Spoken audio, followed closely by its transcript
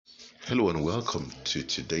Hello and welcome to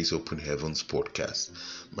today's Open Heavens podcast.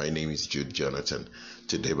 My name is Jude Jonathan.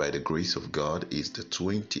 Today, by the grace of God, is the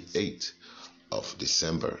 28th of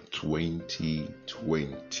December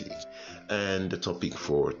 2020. And the topic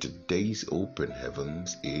for today's Open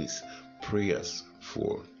Heavens is prayers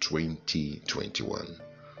for 2021.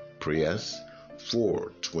 Prayers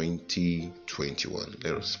for 2021.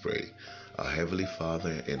 Let us pray. Our Heavenly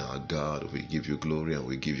Father and our God, we give you glory and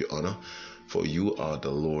we give you honor, for you are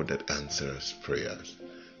the Lord that answers prayers.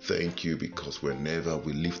 Thank you because whenever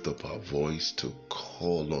we lift up our voice to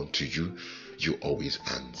call unto you, you always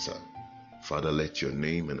answer. Father, let your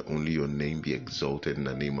name and only your name be exalted in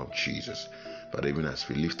the name of Jesus. But even as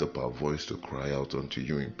we lift up our voice to cry out unto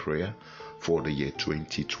you in prayer for the year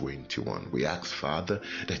 2021, we ask, Father,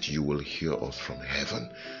 that you will hear us from heaven.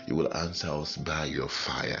 You will answer us by your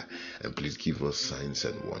fire. And please give us signs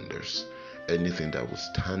and wonders. Anything that will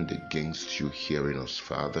stand against you hearing us,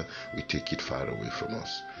 Father, we take it far away from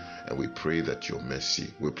us. And we pray that your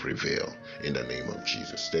mercy will prevail in the name of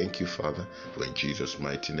Jesus. Thank you, Father, for in Jesus'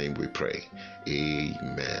 mighty name we pray.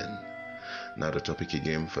 Amen. Now the topic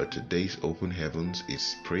again for today's Open Heavens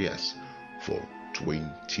is prayers for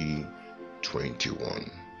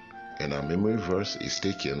 2021. And our memory verse is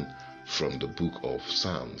taken from the book of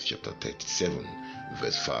Psalms chapter 37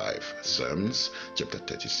 verse 5. Psalms chapter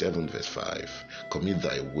 37 verse 5. Commit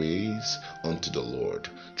thy ways unto the Lord.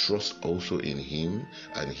 Trust also in him,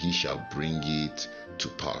 and he shall bring it to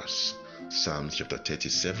pass. Psalms chapter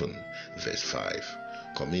 37 verse 5.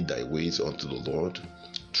 Commit thy ways unto the Lord.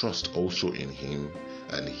 Trust also in him,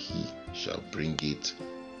 and he shall bring it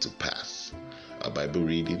to pass. Our Bible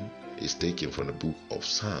reading is taken from the book of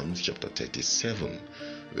Psalms chapter 37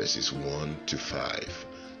 verses 1 to 5.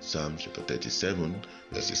 Psalms chapter 37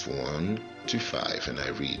 verses 1 to 5, and I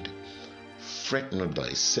read, Fret not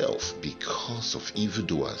thyself because of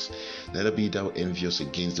evildoers, neither be thou envious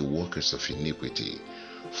against the workers of iniquity,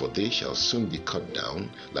 for they shall soon be cut down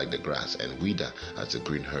like the grass and wither as the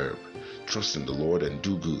green herb. Trust in the Lord and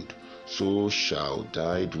do good, so shall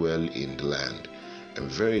thou dwell in the land, and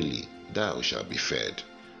verily thou shalt be fed.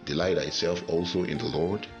 Delight thyself also in the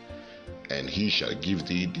Lord, and he shall give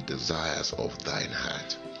thee the desires of thine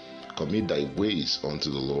heart. Commit thy ways unto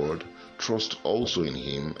the Lord, trust also in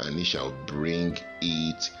him, and he shall bring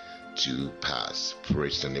it to pass.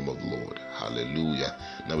 Praise the name of the Lord. Hallelujah.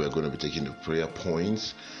 Now we are going to be taking the prayer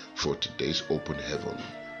points for today's Open Heaven.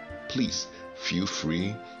 Please feel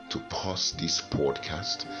free to pause this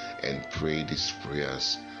podcast and pray these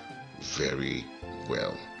prayers very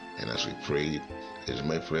well. And as we pray, it is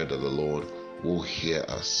my prayer that the Lord will hear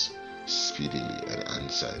us speedily and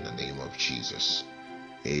answer in the name of Jesus.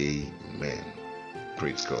 Amen.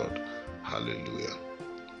 Praise God. Hallelujah.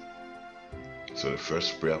 So the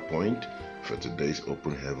first prayer point for today's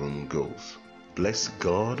Open Heaven goes, bless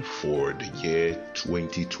God for the year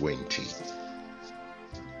 2020.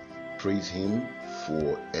 Praise him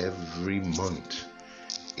for every month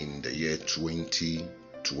in the year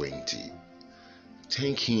 2020.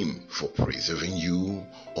 Thank him for preserving you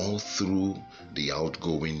all through the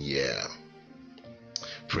outgoing year.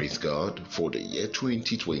 Praise God for the year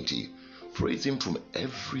 2020. Praise him from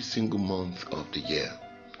every single month of the year.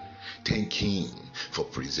 Thank him for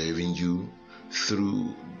preserving you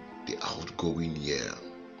through the outgoing year.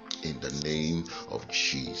 In the name of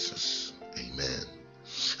Jesus. Amen.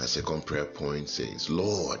 Our second prayer point says,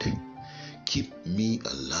 Lord, keep me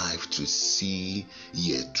alive to see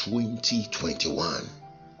year 2021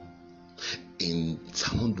 in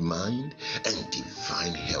sound mind and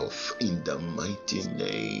divine health in the mighty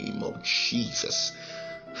name of Jesus.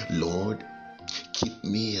 Lord, keep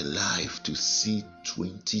me alive to see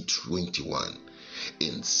 2021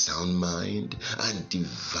 in sound mind and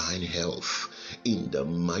divine health in the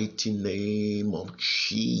mighty name of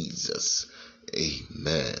Jesus.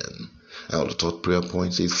 Amen. Now the third prayer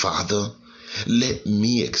point says, Father, let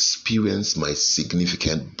me experience my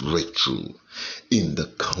significant breakthrough in the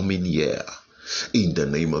coming year. In the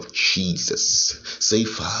name of Jesus. Say,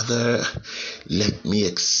 Father, let me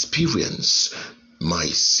experience my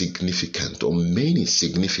significant or many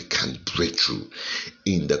significant breakthrough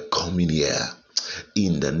in the coming year.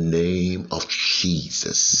 In the name of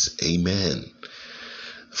Jesus. Amen.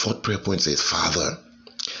 Fourth prayer point says, Father,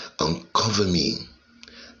 uncover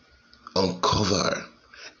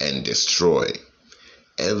and destroy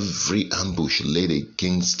every ambush laid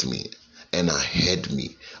against me and ahead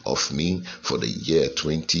of me for the year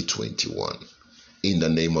 2021. In the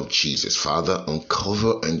name of Jesus, Father,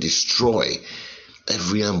 uncover and destroy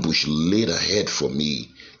every ambush laid ahead for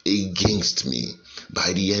me against me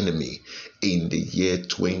by the enemy in the year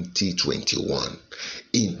 2021.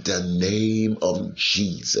 In the name of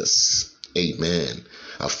Jesus. Amen.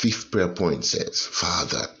 Our fifth prayer point says,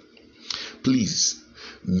 Father, please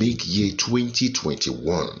make year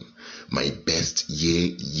 2021 my best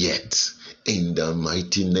year yet in the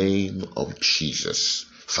mighty name of Jesus.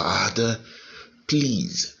 Father,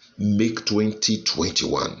 please make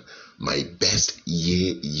 2021 my best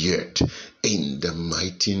year yet in the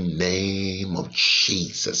mighty name of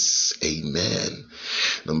Jesus. Amen.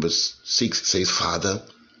 Number 6 says, Father,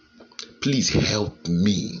 please help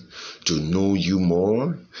me to know you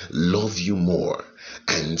more, love you more,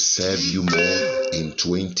 and serve you more in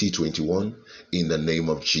 2021 in the name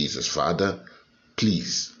of Jesus. Father,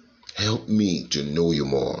 please help me to know you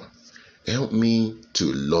more. Help me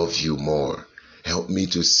to love you more. Help me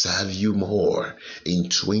to serve you more in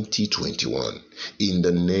 2021 in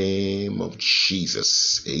the name of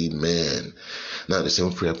Jesus. Amen. Now the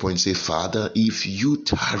seventh prayer point says, Father, if you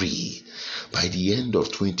tarry by the end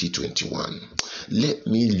of 2021, let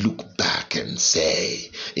me look back and say,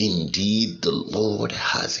 indeed, the Lord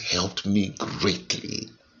has helped me greatly.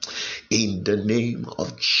 In the name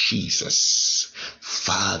of Jesus.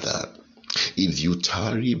 Father, if you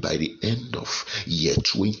tarry by the end of year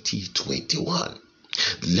 2021,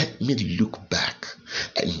 let me look back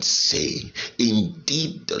and say,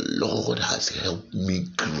 indeed, the Lord has helped me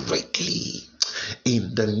greatly.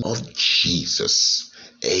 In the name of Jesus.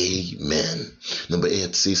 Amen. Number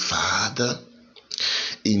 8 says, Father,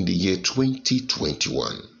 in the year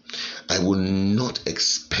 2021, I will not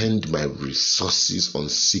expend my resources on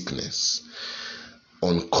sickness,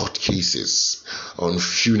 on court cases, on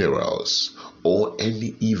funerals, or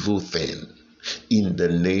any evil thing. In the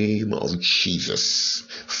name of Jesus.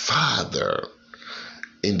 Father,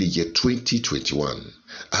 in the year 2021,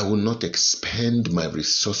 I will not expend my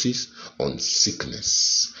resources on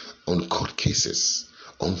sickness, on court cases,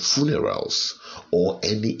 on funerals, or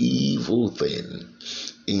any evil thing.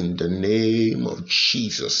 In the name of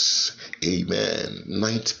Jesus. Amen.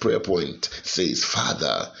 Ninth prayer point says,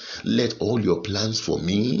 Father, let all your plans for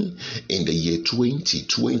me in the year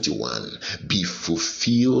 2021 be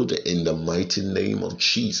fulfilled in the mighty name of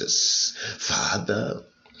Jesus. Father,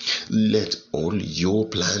 let all your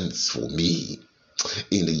plans for me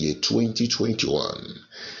in the year 2021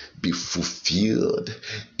 be fulfilled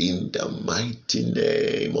in the mighty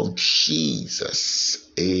name of Jesus.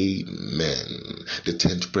 Amen. The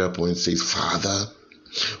 10th prayer point says, Father,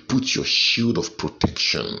 put your shield of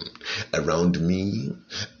protection around me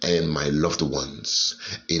and my loved ones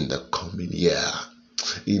in the coming year.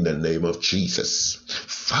 In the name of Jesus.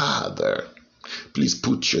 Father, please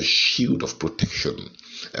put your shield of protection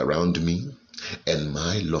around me and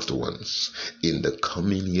my loved ones in the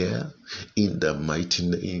coming year, in the mighty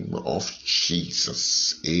name of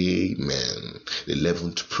Jesus. Amen. The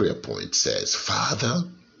 11th prayer point says, Father,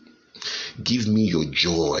 give me your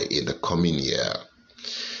joy in the coming year.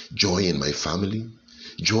 Joy in my family,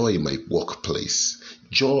 joy in my workplace,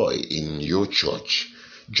 joy in your church,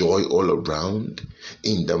 joy all around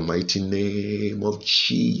in the mighty name of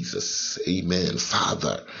Jesus. Amen.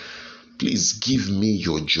 Father, please give me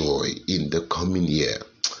your joy in the coming year.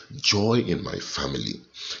 Joy in my family,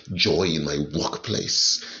 joy in my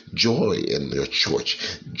workplace, joy in your church,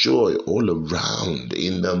 joy all around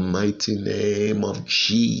in the mighty name of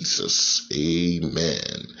Jesus.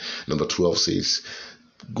 Amen. Number 12 says,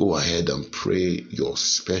 go ahead and pray your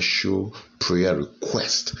special prayer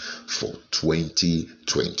request for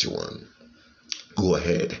 2021. Go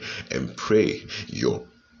ahead and pray your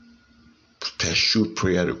special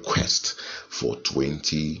prayer request for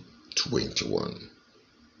 2021.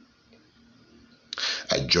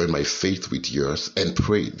 I join my faith with yours and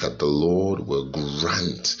pray that the Lord will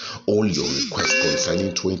grant all your requests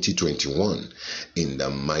concerning 2021 in the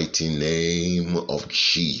mighty name of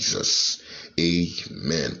Jesus.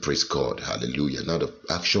 Amen. Praise God. Hallelujah. Now the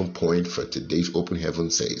action point for today's Open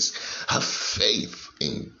Heaven says, have faith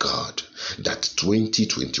in God that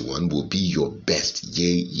 2021 will be your best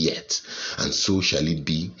year yet, and so shall it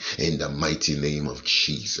be in the mighty name of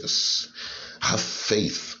Jesus. Have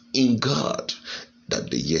faith in God that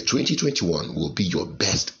the year 2021 will be your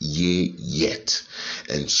best year yet,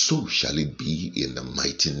 and so shall it be in the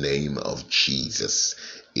mighty name of Jesus.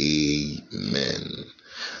 Amen.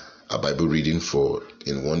 Our Bible reading for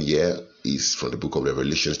in 1 year is from the book of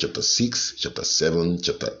Revelation, chapter 6, chapter 7,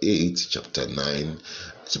 chapter 8, chapter 9,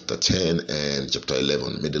 chapter 10, and chapter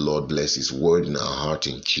 11. May the Lord bless His word in our heart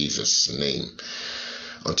in Jesus' name.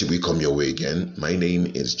 Until we come your way again, my name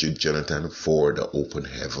is Jude Jonathan for the Open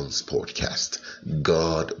Heavens podcast.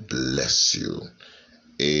 God bless you.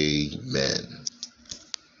 Amen.